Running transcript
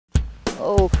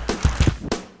Oh.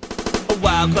 A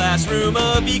wild classroom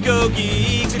of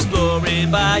eco-geeks exploring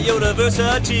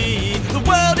biodiversity. The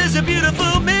world is a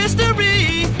beautiful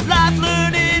mystery, life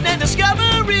learning and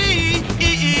discovery.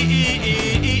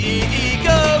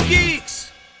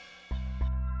 Eco-geeks.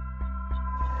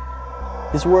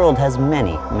 This world has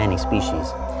many, many species.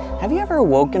 Have you ever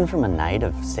awoken from a night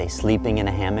of, say, sleeping in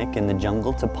a hammock in the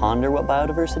jungle to ponder what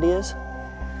biodiversity is?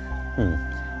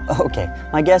 Okay,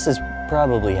 my guess is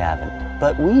probably haven't,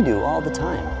 but we do all the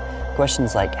time.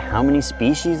 Questions like how many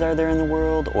species are there in the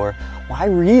world, or why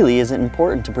really is it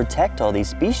important to protect all these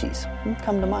species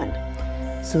come to mind.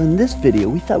 So in this video,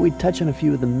 we thought we'd touch on a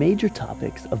few of the major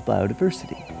topics of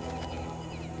biodiversity.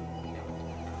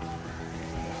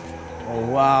 Oh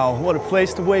wow, what a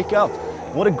place to wake up.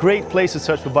 What a great place to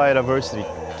search for biodiversity.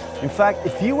 In fact,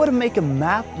 if you were to make a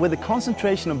map with a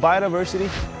concentration of biodiversity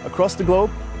across the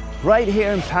globe, right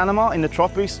here in Panama in the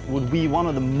tropics would be one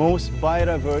of the most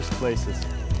biodiverse places.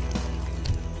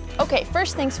 Okay,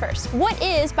 first things first. What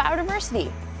is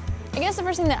biodiversity? I guess the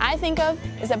first thing that I think of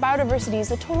is that biodiversity is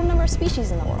the total number of species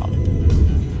in the world.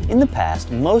 In the past,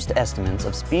 most estimates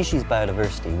of species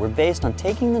biodiversity were based on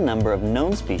taking the number of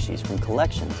known species from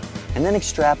collections and then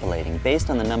extrapolating based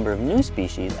on the number of new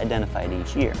species identified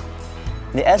each year.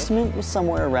 The estimate was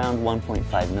somewhere around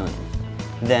 1.5 million.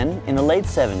 Then, in the late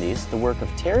 70s, the work of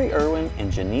Terry Irwin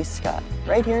and Janice Scott,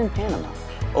 right here in Panama,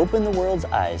 opened the world's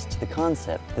eyes to the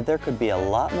concept that there could be a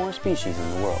lot more species in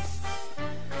the world.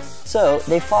 So,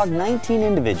 they fogged 19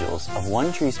 individuals of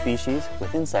one tree species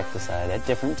with insecticide at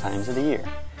different times of the year.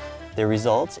 Their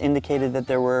results indicated that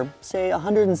there were, say,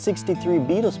 163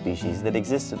 beetle species that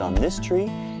existed on this tree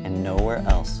and nowhere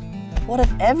else. What if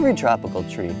every tropical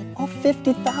tree, all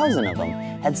 50,000 of them,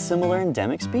 had similar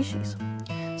endemic species?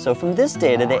 So from this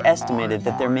data, they estimated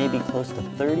that there may be close to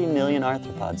 30 million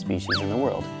arthropod species in the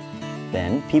world.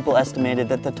 Then, people estimated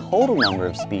that the total number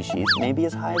of species may be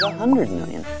as high as 100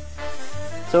 million.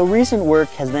 So recent work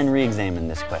has then re-examined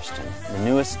this question. The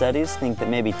newest studies think that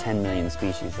maybe 10 million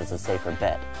species is a safer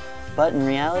bet. But in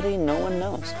reality, no one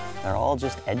knows. They're all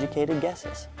just educated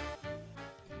guesses.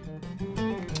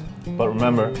 But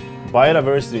remember,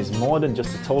 biodiversity is more than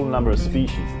just the total number of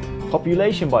species.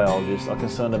 Population biologists are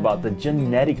concerned about the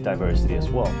genetic diversity as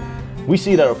well. We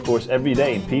see that, of course, every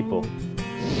day in people.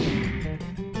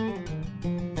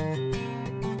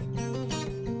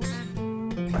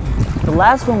 The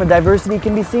last form of diversity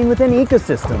can be seen within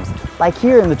ecosystems, like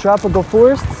here in the tropical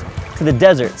forests to the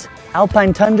deserts,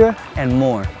 alpine tundra, and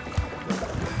more.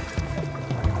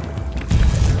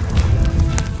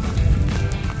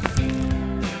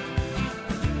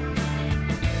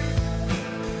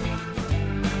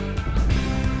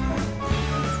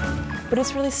 But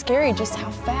it's really scary just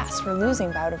how fast we're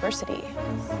losing biodiversity.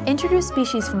 Introduced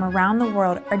species from around the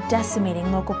world are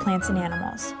decimating local plants and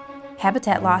animals.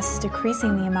 Habitat loss is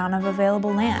decreasing the amount of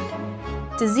available land.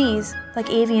 Disease, like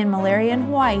avian malaria in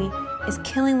Hawaii, is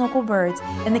killing local birds,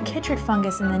 and the chytrid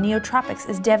fungus in the neotropics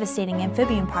is devastating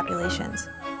amphibian populations.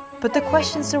 But the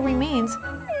question still remains,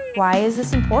 why is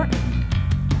this important?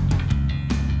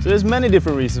 So there's many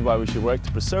different reasons why we should work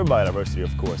to preserve biodiversity,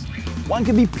 of course. One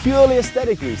could be purely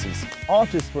aesthetic reasons.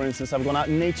 Artists, for instance, have gone out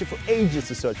in nature for ages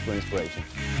to search for inspiration.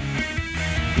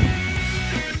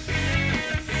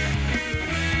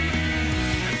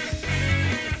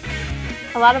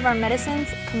 A lot of our medicines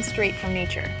come straight from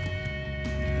nature.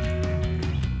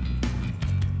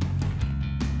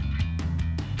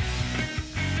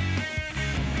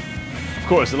 Of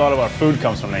course, a lot of our food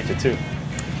comes from nature too.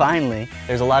 Finally,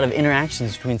 there's a lot of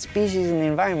interactions between species and the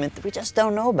environment that we just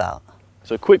don't know about.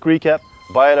 So a quick recap,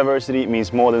 biodiversity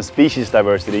means more than species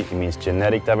diversity, it means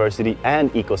genetic diversity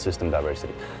and ecosystem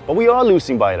diversity. But we are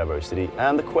losing biodiversity,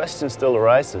 and the question still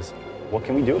arises, what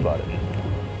can we do about it?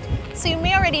 So you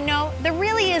may already know, there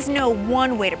really is no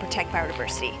one way to protect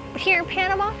biodiversity. But here in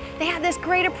Panama, they have this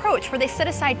great approach where they set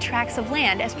aside tracts of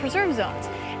land as preserve zones.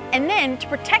 And then, to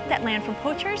protect that land from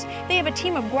poachers, they have a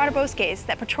team of guardabosques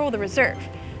that patrol the reserve.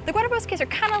 The guardabosques are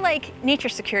kind of like nature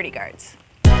security guards.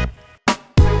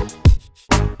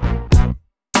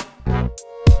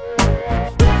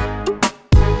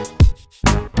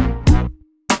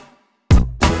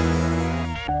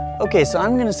 Okay, so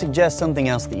I'm going to suggest something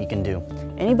else that you can do.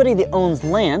 Anybody that owns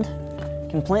land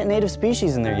can plant native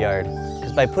species in their yard,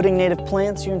 because by putting native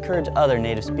plants, you encourage other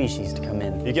native species to come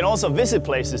in. You can also visit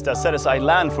places that set aside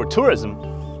land for tourism.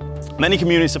 Many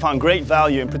communities have found great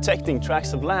value in protecting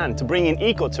tracts of land to bring in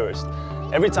ecotourists.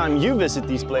 Every time you visit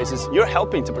these places, you're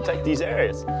helping to protect these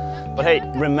areas. But hey,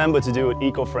 remember to do it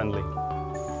eco-friendly.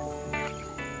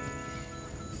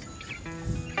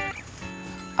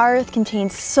 Our Earth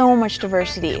contains so much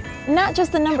diversity, not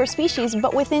just the number of species,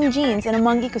 but within genes and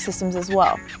among ecosystems as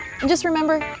well. And just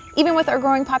remember, even with our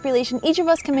growing population, each of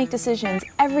us can make decisions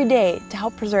every day to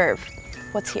help preserve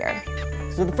what's here.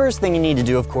 So the first thing you need to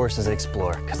do, of course, is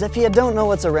explore, because if you don't know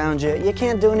what's around you, you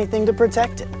can't do anything to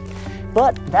protect it.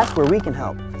 But that's where we can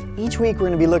help. Each week we're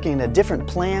going to be looking at a different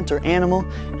plant or animal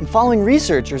and following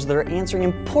researchers that are answering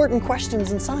important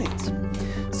questions in science.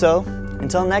 So,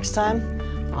 until next time,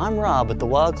 I'm Rob with the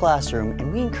Wild Classroom,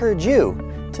 and we encourage you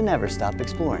to never stop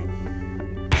exploring.